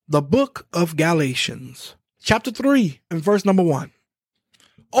the book of Galatians, chapter 3 and verse number 1.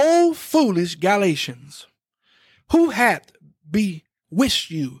 O foolish Galatians, who hath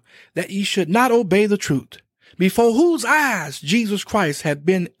bewitched you that ye should not obey the truth, before whose eyes Jesus Christ had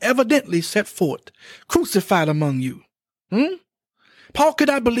been evidently set forth, crucified among you? Paul could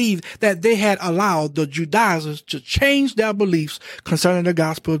not believe that they had allowed the Judaizers to change their beliefs concerning the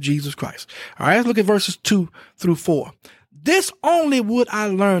gospel of Jesus Christ. All right, let's look at verses 2 through 4. This only would I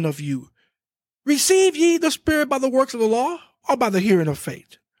learn of you. Receive ye the Spirit by the works of the law, or by the hearing of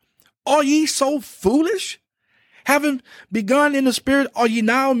faith? Are ye so foolish? Having begun in the Spirit, are ye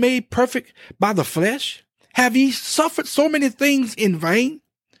now made perfect by the flesh? Have ye suffered so many things in vain?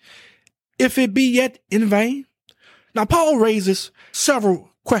 If it be yet in vain? Now, Paul raises several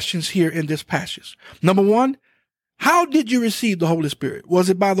questions here in this passage. Number one, how did you receive the Holy Spirit? Was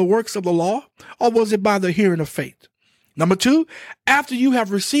it by the works of the law, or was it by the hearing of faith? Number two, after you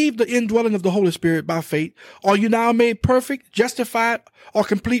have received the indwelling of the Holy Spirit by faith, are you now made perfect, justified, or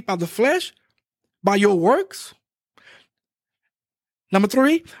complete by the flesh, by your works? Number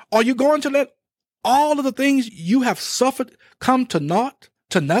three, are you going to let all of the things you have suffered come to naught,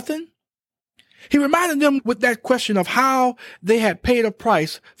 to nothing? He reminded them with that question of how they had paid a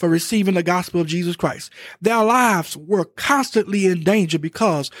price for receiving the gospel of Jesus Christ. Their lives were constantly in danger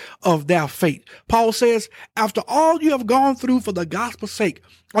because of their faith. Paul says, after all you have gone through for the gospel's sake,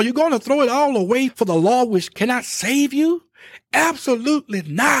 are you going to throw it all away for the law which cannot save you? Absolutely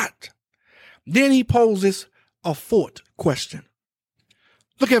not. Then he poses a fourth question.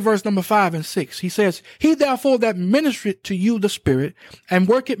 Look at verse number 5 and 6. He says, he therefore that ministereth to you the Spirit and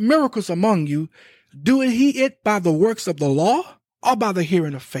worketh miracles among you, doeth he it by the works of the law or by the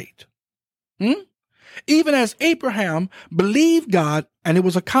hearing of faith? Even as Abraham believed God, and it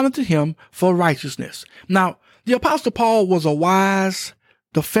was accounted to him for righteousness. Now, the Apostle Paul was a wise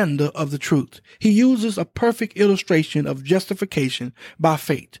defender of the truth. He uses a perfect illustration of justification by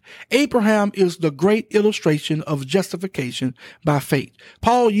faith. Abraham is the great illustration of justification by faith.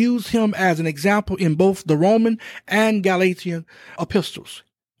 Paul used him as an example in both the Roman and Galatian epistles.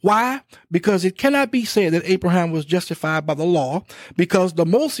 Why? Because it cannot be said that Abraham was justified by the law, because the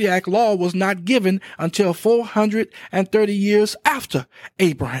Mosaic law was not given until 430 years after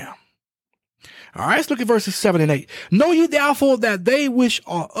Abraham. All right, let's look at verses 7 and 8. Know ye therefore that they which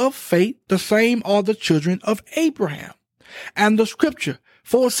are of faith, the same are the children of Abraham. And the scripture,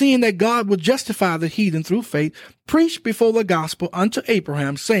 foreseeing that God would justify the heathen through faith, preached before the gospel unto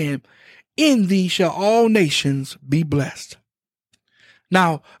Abraham, saying, in thee shall all nations be blessed.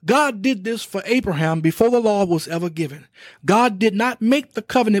 Now, God did this for Abraham before the law was ever given. God did not make the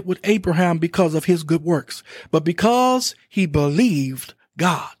covenant with Abraham because of his good works, but because he believed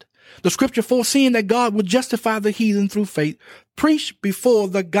God. The scripture, foreseeing that God would justify the heathen through faith, preached before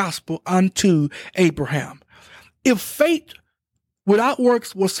the gospel unto Abraham. If faith without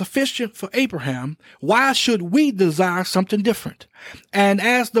works was sufficient for Abraham, why should we desire something different? And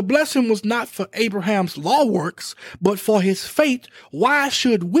as the blessing was not for Abraham's law works, but for his faith, why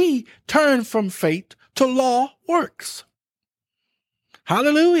should we turn from faith to law works?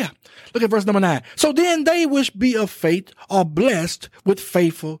 Hallelujah. Look at verse number 9. So then they which be of faith are blessed with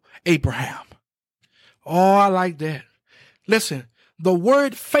faithful Abraham. Oh, I like that. Listen, the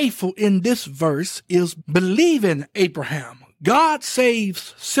word faithful in this verse is believing Abraham. God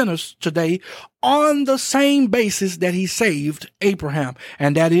saves sinners today on the same basis that he saved Abraham,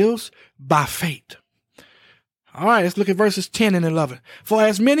 and that is by faith. All right, let's look at verses 10 and 11. For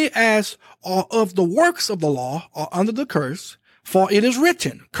as many as are of the works of the law are under the curse, for it is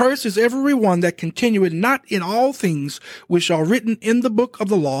written, cursed is every one that continueth not in all things which are written in the book of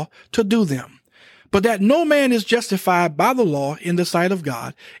the law to do them. But that no man is justified by the law in the sight of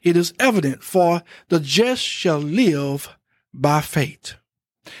God, it is evident, for the just shall live by faith.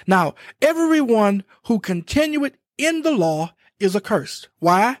 Now, everyone who continueth in the law is accursed.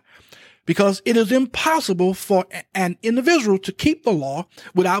 Why? Because it is impossible for an individual to keep the law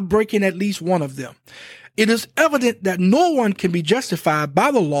without breaking at least one of them. It is evident that no one can be justified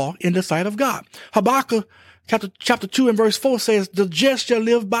by the law in the sight of God. Habakkuk chapter 2 and verse 4 says, the just shall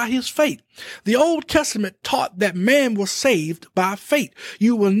live by his faith. The Old Testament taught that man was saved by faith.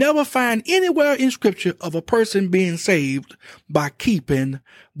 You will never find anywhere in scripture of a person being saved by keeping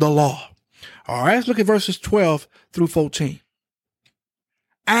the law. All right, let's look at verses 12 through 14.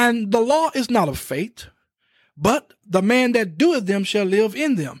 And the law is not of faith, but the man that doeth them shall live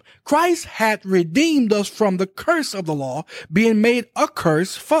in them. Christ hath redeemed us from the curse of the law, being made a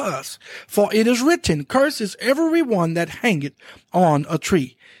curse for us. For it is written, cursed is every one that hangeth on a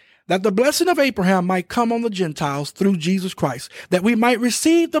tree, that the blessing of Abraham might come on the Gentiles through Jesus Christ, that we might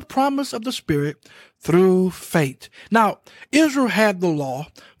receive the promise of the Spirit through faith. Now, Israel had the law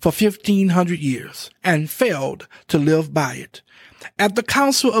for 1,500 years and failed to live by it. At the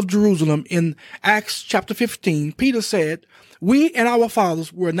Council of Jerusalem in Acts chapter 15, Peter said, "We and our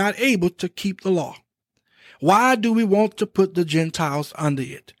fathers were not able to keep the law. Why do we want to put the Gentiles under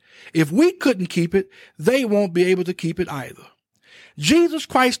it? If we couldn't keep it, they won't be able to keep it either." Jesus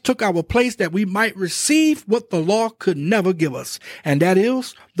Christ took our place that we might receive what the law could never give us, and that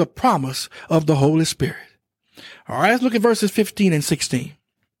is the promise of the Holy Spirit. All right, let's look at verses 15 and 16.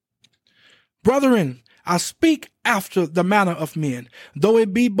 "Brethren, I speak after the manner of men, though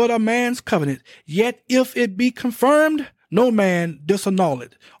it be but a man's covenant, yet if it be confirmed, no man disannul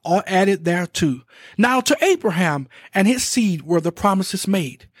it or add it thereto. Now to Abraham and his seed were the promises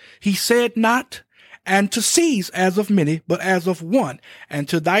made. He said not, and to seeds as of many, but as of one, and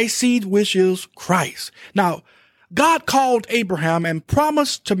to thy seed which is Christ." Now, God called Abraham and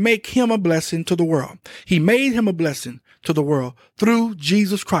promised to make him a blessing to the world. He made him a blessing to the world through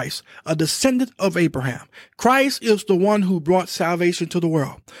Jesus Christ, a descendant of Abraham. Christ is the one who brought salvation to the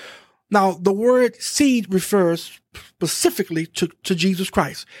world. Now, the word seed refers specifically to Jesus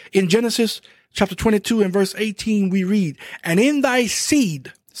Christ. In Genesis chapter 22 and verse 18, we read, "And in thy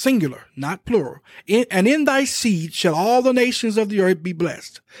seed," singular, not plural, "and in thy seed shall all the nations of the earth be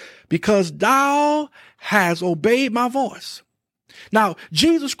blessed, because thou hast obeyed my voice." Now,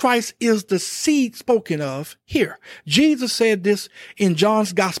 Jesus Christ is the seed spoken of here. Jesus said this in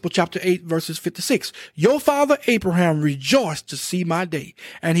John's Gospel, chapter 8, verses 56. "Your father Abraham rejoiced to see my day,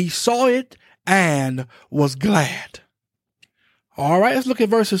 and he saw it and was glad." All right, let's look at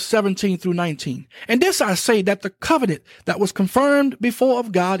verses 17 through 19. "And this I say, that the covenant that was confirmed before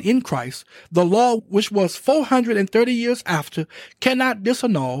of God in Christ, the law which was 430 years after, cannot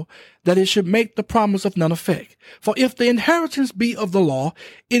disannul, that it should make the promise of none effect. For if the inheritance be of the law,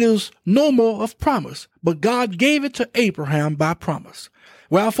 it is no more of promise, but God gave it to Abraham by promise.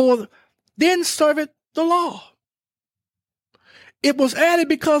 Wherefore then serveth the law. It was added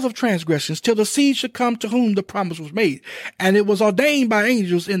because of transgressions, till the seed should come to whom the promise was made. And it was ordained by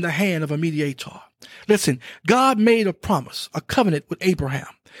angels in the hand of a mediator." Listen, God made a promise, a covenant with Abraham.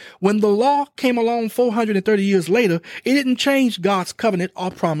 When the law came along 430 years later, it didn't change God's covenant or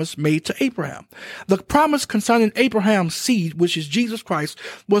promise made to Abraham. The promise concerning Abraham's seed, which is Jesus Christ,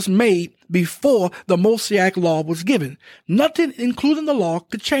 was made before the Mosaic law was given. Nothing, including the law,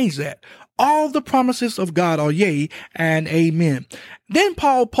 could change that. All the promises of God are yea and amen. Then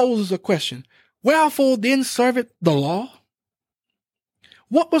Paul poses a question. Wherefore then serveth the law?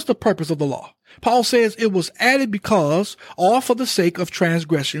 What was the purpose of the law? Paul says it was added because, or for the sake of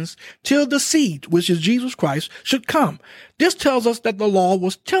transgressions, till the seed, which is Jesus Christ, should come. This tells us that the law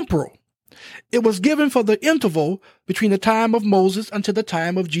was temporal. It was given for the interval between the time of Moses until the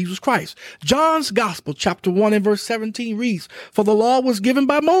time of Jesus Christ. John's Gospel, chapter 1 and verse 17 reads, "For the law was given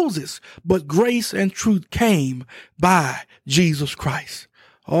by Moses, but grace and truth came by Jesus Christ."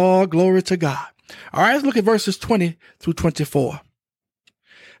 Oh, glory to God. All right, let's look at verses 20 through 24.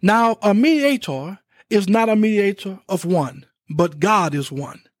 "Now a mediator is not a mediator of one, but God is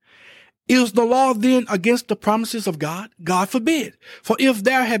one. Is the law then against the promises of God? God forbid. For if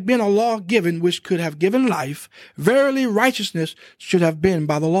there had been a law given which could have given life, verily righteousness should have been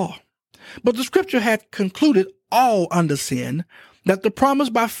by the law. But the scripture had concluded all under sin, that the promise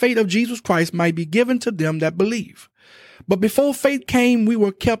by faith of Jesus Christ might be given to them that believe. But before faith came, we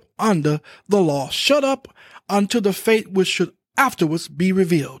were kept under the law, shut up unto the faith which should afterwards be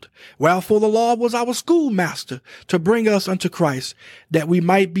revealed. Wherefore the law was our schoolmaster to bring us unto Christ, that we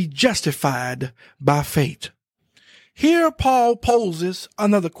might be justified by faith." Here Paul poses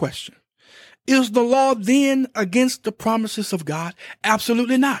another question. Is the law then against the promises of God?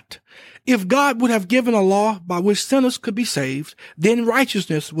 Absolutely not. If God would have given a law by which sinners could be saved, then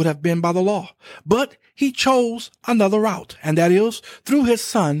righteousness would have been by the law. But he chose another route, and that is through his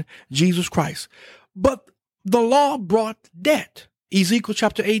son, Jesus Christ. But the law brought death. Ezekiel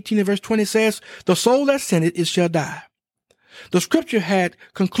chapter 18 and verse 20 says, "The soul that sinneth, it shall die." The scripture had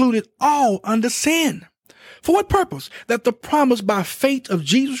concluded all under sin. For what purpose? That the promise by faith of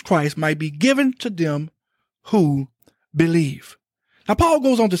Jesus Christ might be given to them who believe. Now, Paul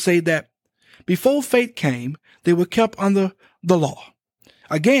goes on to say that before faith came, they were kept under the law.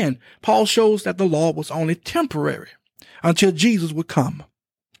 Again, Paul shows that the law was only temporary until Jesus would come.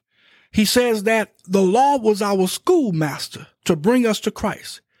 He says that the law was our schoolmaster to bring us to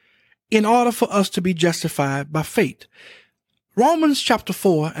Christ in order for us to be justified by faith. Romans chapter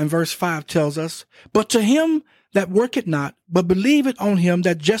 4 and verse 5 tells us, "But to him that worketh not, but believeth on him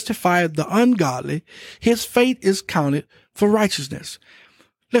that justifieth the ungodly, his faith is counted for righteousness.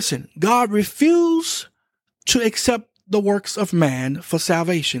 Listen, God refused to accept the works of man for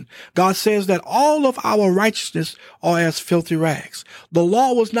salvation. God says that all of our righteousness are as filthy rags. The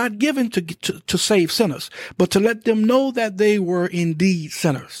law was not given to save sinners, but to let them know that they were indeed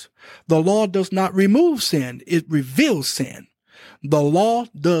sinners. The law does not remove sin. It reveals sin. The law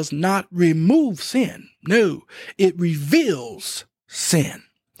does not remove sin. No, it reveals sin.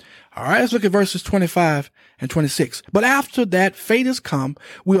 All right, let's look at verses 25 and 26. But after that faith is come,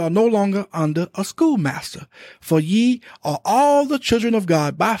 we are no longer under a schoolmaster, for ye are all the children of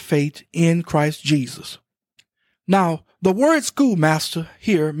God by faith in Christ Jesus. Now, the word schoolmaster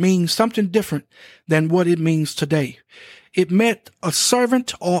here means something different than what it means today. It meant a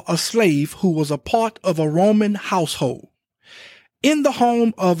servant or a slave who was a part of a Roman household. In the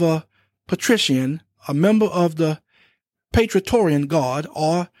home of a patrician, a member of the Praetorian Guard,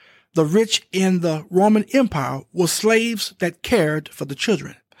 or the rich in the Roman Empire, were slaves that cared for the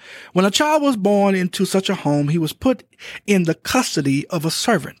children. When a child was born into such a home, he was put in the custody of a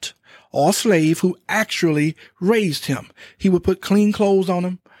servant or slave who actually raised him. He would put clean clothes on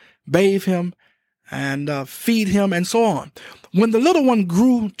him, bathe him, and feed him, and so on. When the little one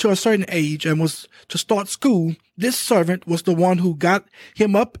grew to a certain age and was to start school, this servant was the one who got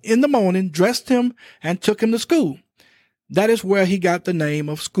him up in the morning, dressed him, and took him to school. That is where he got the name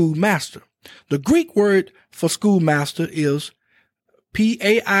of schoolmaster. The Greek word for schoolmaster is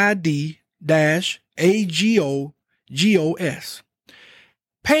paid-agos.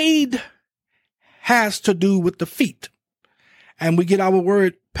 Paid has to do with the feet, and we get our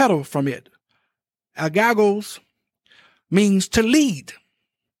word pedal from it. Agagos means to lead.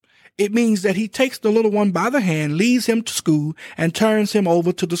 It means that he takes the little one by the hand, leads him to school, and turns him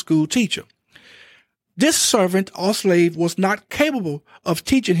over to the school teacher. This servant or slave was not capable of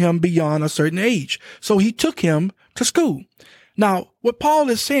teaching him beyond a certain age, so he took him to school. Now, what Paul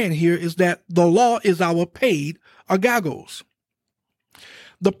is saying here is that the law is our paid agagos.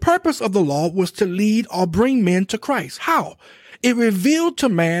 The purpose of the law was to lead or bring men to Christ. How? It revealed to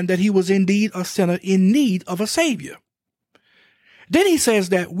man that he was indeed a sinner in need of a savior. Then he says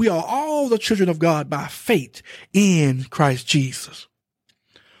that we are all the children of God by faith in Christ Jesus.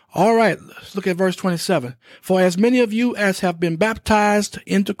 All right, let's look at verse 27. For as many of you as have been baptized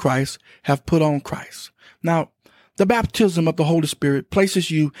into Christ have put on Christ. Now, the baptism of the Holy Spirit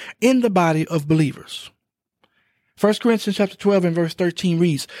places you in the body of believers. 1 Corinthians chapter 12 and verse 13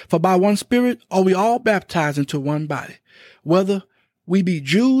 reads, For by one Spirit are we all baptized into one body, whether we be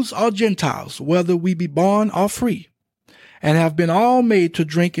Jews or Gentiles, whether we be bond or free, and have been all made to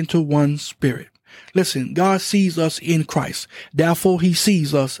drink into one Spirit. Listen, God sees us in Christ. Therefore, he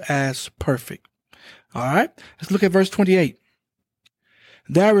sees us as perfect. All right, let's look at verse 28.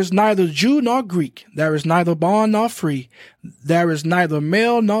 There is neither Jew nor Greek. There is neither bond nor free. There is neither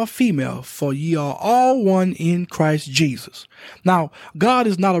male nor female, for ye are all one in Christ Jesus. Now, God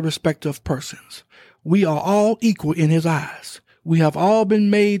is not a respecter of persons. We are all equal in his eyes. We have all been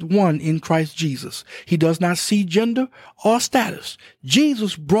made one in Christ Jesus. He does not see gender or status.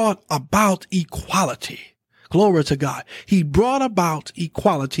 Jesus brought about equality. Glory to God. He brought about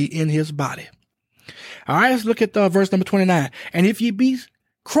equality in his body. All right, let's look at verse number 29. And if ye be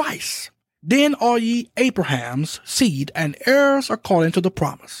Christ, then are ye Abraham's seed and heirs according to the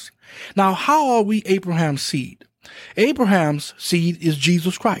promise. Now, how are we Abraham's seed? Abraham's seed is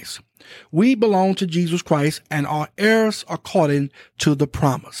Jesus Christ. We belong to Jesus Christ and are heirs according to the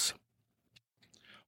promise.